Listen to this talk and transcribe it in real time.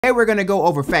Today we're gonna go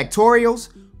over factorials,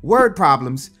 word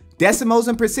problems, decimals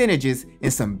and percentages,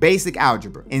 and some basic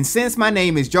algebra. And since my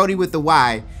name is Jody with the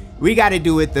Y, we gotta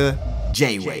do it the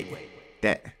J way.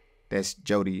 That's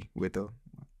Jody with the...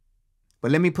 But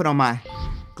let me put on my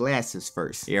glasses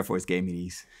first. Air Force gave me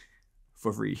these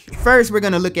for free. First, we're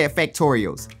gonna look at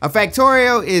factorials. A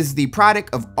factorial is the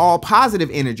product of all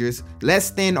positive integers less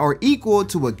than or equal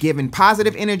to a given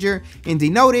positive integer and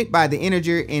denoted by the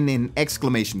integer in an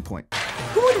exclamation point.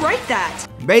 Who would write that?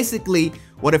 Basically,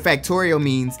 what a factorial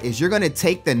means is you're gonna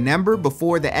take the number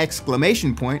before the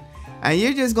exclamation point and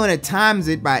you're just gonna times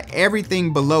it by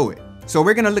everything below it. So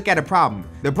we're gonna look at a problem.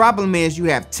 The problem is you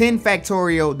have 10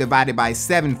 factorial divided by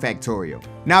 7 factorial.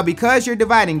 Now because you're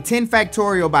dividing 10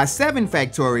 factorial by 7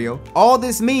 factorial, all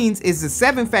this means is the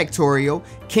 7 factorial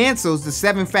cancels the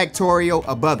 7 factorial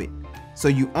above it. So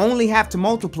you only have to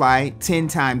multiply 10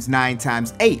 times 9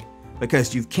 times 8.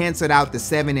 Because you've canceled out the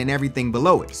 7 and everything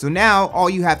below it. So now all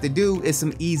you have to do is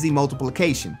some easy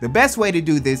multiplication. The best way to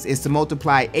do this is to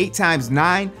multiply 8 times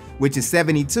 9, which is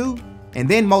 72, and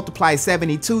then multiply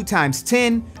 72 times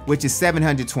 10, which is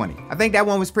 720. I think that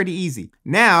one was pretty easy.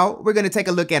 Now we're gonna take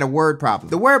a look at a word problem.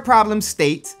 The word problem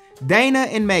states, Dana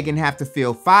and Megan have to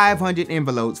fill 500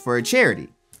 envelopes for a charity.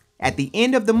 At the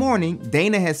end of the morning,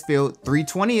 Dana has filled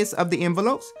 3/20 of the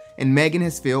envelopes and Megan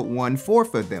has filled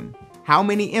 1/4 of them. How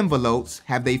many envelopes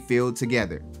have they filled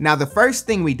together? Now the first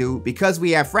thing we do, because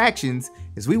we have fractions,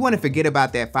 is we want to forget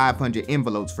about that 500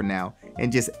 envelopes for now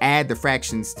and just add the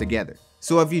fractions together.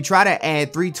 So if you try to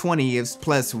add 3/20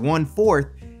 plus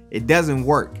 1/4, it doesn't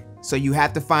work. So you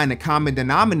have to find a common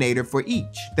denominator for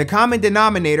each. The common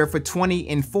denominator for 20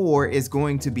 and 4 is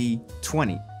going to be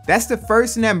 20. That's the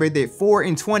first number that 4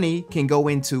 and 20 can go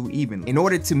into even. In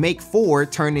order to make 4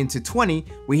 turn into 20,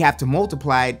 we have to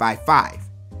multiply it by 5.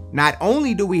 Not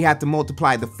only do we have to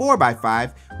multiply the 4 by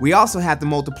 5, we also have to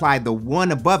multiply the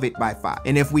 1 above it by 5.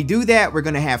 And if we do that, we're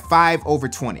gonna have 5 over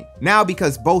 20. Now,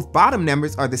 because both bottom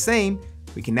numbers are the same,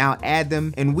 we can now add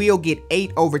them and we'll get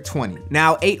 8 over 20.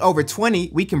 Now 8 over 20,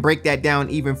 we can break that down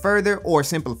even further or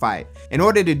simplify it. In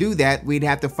order to do that, we'd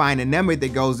have to find a number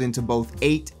that goes into both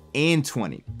 8 and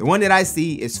 20. The one that I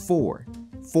see is 4.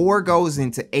 4 goes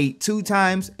into 8 2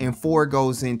 times and 4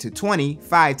 goes into 20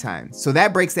 5 times. So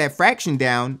that breaks that fraction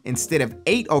down. Instead of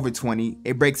 8 over 20,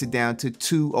 it breaks it down to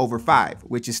 2 over 5,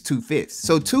 which is 2/5.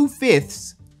 So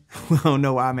 2/5, I don't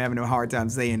know why I'm having a hard time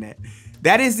saying that.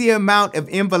 That is the amount of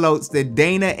envelopes that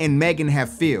Dana and Megan have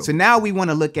filled. So now we want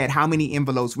to look at how many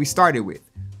envelopes we started with.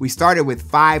 We started with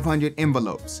 500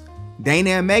 envelopes.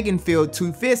 Dana and Megan filled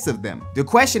 2/5 of them. The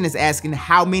question is asking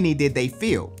how many did they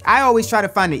fill? I always try to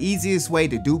find the easiest way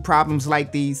to do problems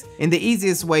like these, and the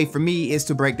easiest way for me is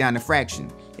to break down the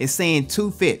fraction. It's saying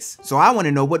 2/5, so I want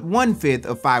to know what 1/5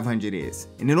 of 500 is.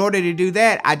 And in order to do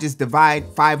that, I just divide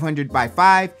 500 by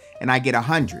 5 and I get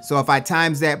 100. So if I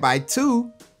times that by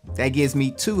 2, that gives me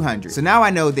 200. So now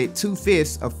I know that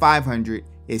 2/5 of 500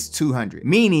 is 200,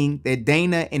 meaning that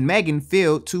Dana and Megan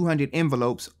filled 200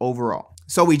 envelopes overall.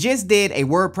 So we just did a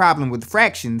word problem with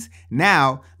fractions.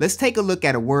 Now let's take a look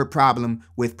at a word problem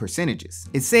with percentages.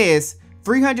 It says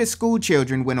 300 school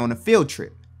children went on a field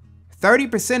trip.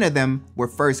 30% of them were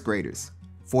first graders,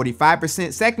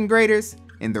 45% second graders,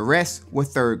 and the rest were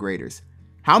third graders.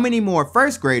 How many more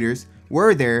first graders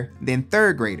were there than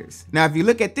third graders? Now if you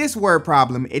look at this word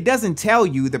problem, it doesn't tell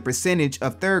you the percentage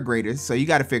of third graders, so you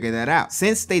got to figure that out.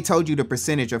 Since they told you the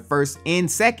percentage of first and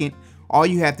second, all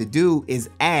you have to do is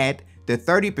add the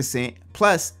 30%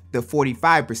 plus the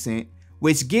 45%,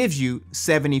 which gives you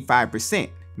 75%,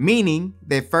 meaning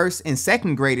that first and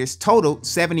second graders totaled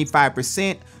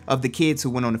 75% of the kids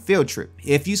who went on a field trip.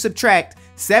 If you subtract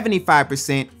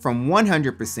 75% from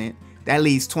 100%, that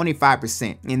leaves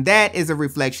 25%, and that is a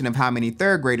reflection of how many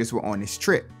third graders were on this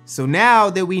trip. So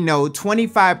now that we know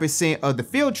 25% of the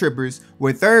field trippers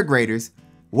were third graders,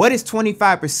 what is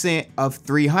 25% of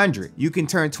 300? You can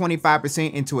turn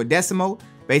 25% into a decimal.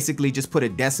 Basically just put a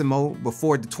decimal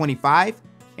before the 25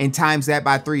 and times that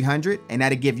by 300, and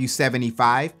that'll give you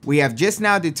 75. We have just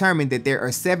now determined that there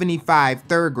are 75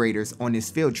 third graders on this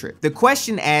field trip. The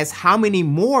question asks how many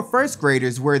more first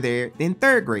graders were there than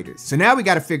third graders. So now we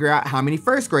got to figure out how many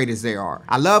first graders there are.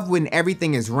 I love when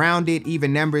everything is rounded,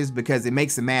 even numbers, because it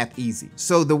makes the math easy.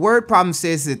 So the word problem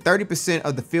says that 30%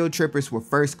 of the field trippers were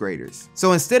first graders.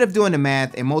 So instead of doing the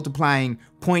math and multiplying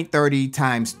 0.30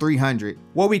 times 300,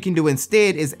 what we can do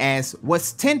instead is ask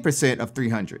what's 10% of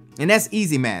 300? And that's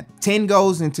easy math. 10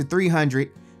 goes into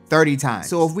 300 30 times.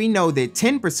 So if we know that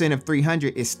 10% of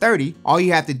 300 is 30, all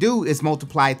you have to do is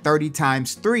multiply 30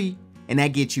 times 3 and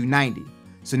that gets you 90.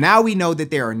 So now we know that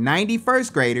there are 90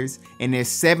 first graders and there's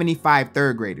 75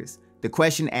 third graders. The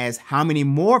question asks how many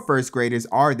more first graders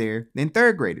are there than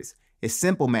third graders? It's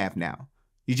simple math now.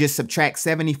 You just subtract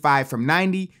 75 from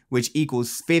 90, which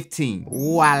equals 15.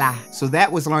 Voila. So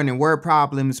that was learning word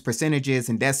problems, percentages,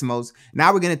 and decimals.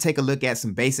 Now we're going to take a look at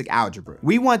some basic algebra.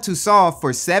 We want to solve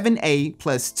for 7a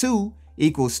plus 2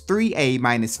 equals 3a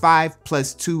minus 5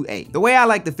 plus 2a. The way I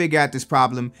like to figure out this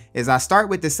problem is I start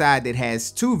with the side that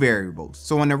has two variables.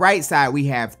 So on the right side, we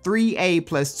have 3a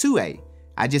plus 2a.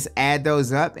 I just add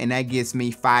those up and that gives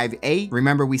me 5a.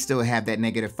 Remember, we still have that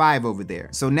negative 5 over there.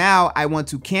 So now I want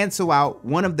to cancel out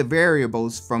one of the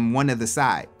variables from one of the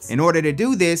sides. In order to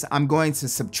do this, I'm going to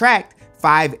subtract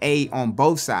 5a on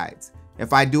both sides.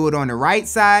 If I do it on the right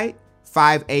side,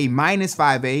 5a minus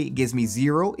 5a gives me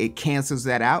 0. It cancels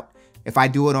that out. If I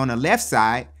do it on the left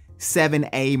side,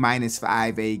 7a minus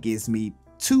 5a gives me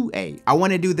 2a. I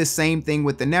want to do the same thing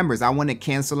with the numbers. I want to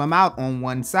cancel them out on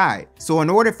one side. So in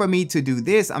order for me to do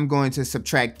this, I'm going to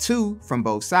subtract 2 from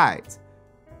both sides.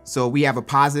 So we have a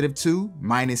positive 2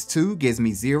 minus 2 gives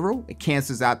me 0. It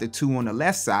cancels out the 2 on the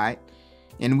left side.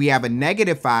 And we have a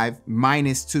negative 5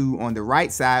 minus 2 on the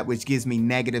right side, which gives me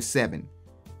negative 7.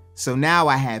 So now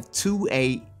I have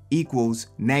 2a equals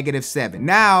negative 7.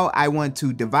 Now I want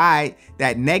to divide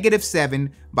that negative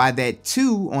 7 by that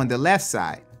 2 on the left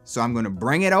side. So I'm going to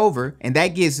bring it over and that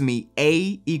gives me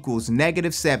a equals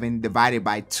negative 7 divided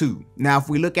by 2. Now, if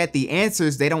we look at the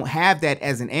answers, they don't have that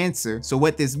as an answer. So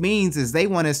what this means is they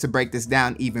want us to break this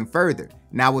down even further.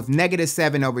 Now with negative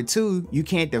 7 over 2, you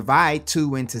can't divide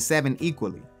 2 into 7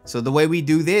 equally. So the way we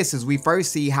do this is we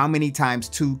first see how many times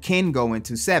 2 can go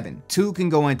into 7. 2 can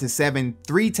go into 7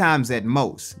 3 times at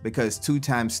most because 2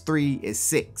 times 3 is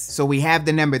 6. So we have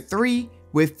the number 3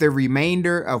 with the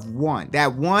remainder of 1.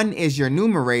 That 1 is your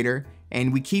numerator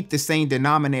and we keep the same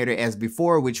denominator as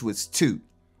before, which was 2.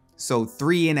 So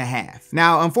 3.5.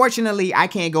 Now, unfortunately, I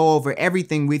can't go over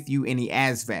everything with you in the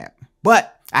ASVAB,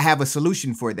 but I have a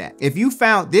solution for that. If you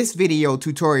found this video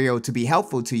tutorial to be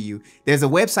helpful to you, there's a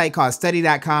website called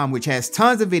Studydotcom which has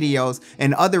tons of videos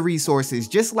and other resources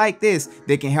just like this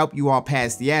that can help you all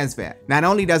pass the ASVAB. Not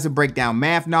only does it break down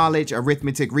math knowledge,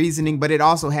 arithmetic reasoning, but it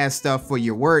also has stuff for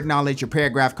your word knowledge, your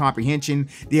paragraph comprehension,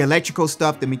 the electrical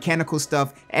stuff, the mechanical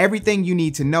stuff, everything you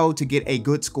need to know to get a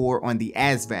good score on the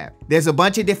ASVAB. There's a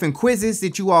bunch of different quizzes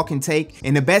that you all can take,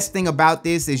 and the best thing about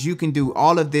this is you can do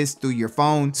all of this through your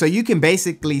phone, so you can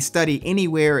basically study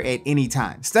anywhere at any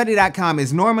time. Studydotcom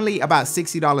is normally about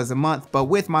 $60 a month, but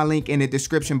with my link in the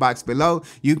description box below,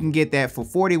 you can get that for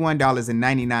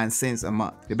 $41.99 a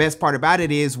month. The best part about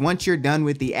it is once you're done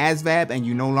with the ASVAB and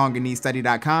you no longer need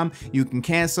Studydotcom, you can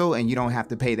cancel and you don't have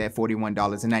to pay that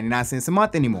 $41.99 a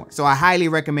month anymore. So I highly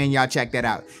recommend y'all check that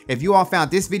out. If you all found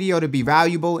this video to be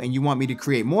valuable and you want me to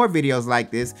create more videos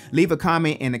like this, leave a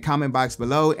comment in the comment box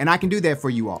below and I can do that for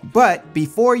you all. But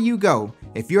before you go,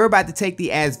 if you're about to take the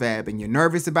ASVAB and you're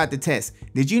nervous about the test,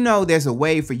 did you know there's a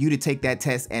way for you to take that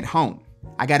test at home?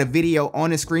 I got a video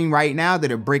on the screen right now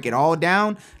that'll break it all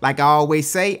down. Like I always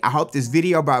say, I hope this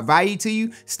video brought value to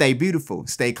you. Stay beautiful,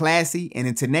 stay classy, and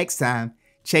until next time,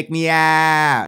 check me out.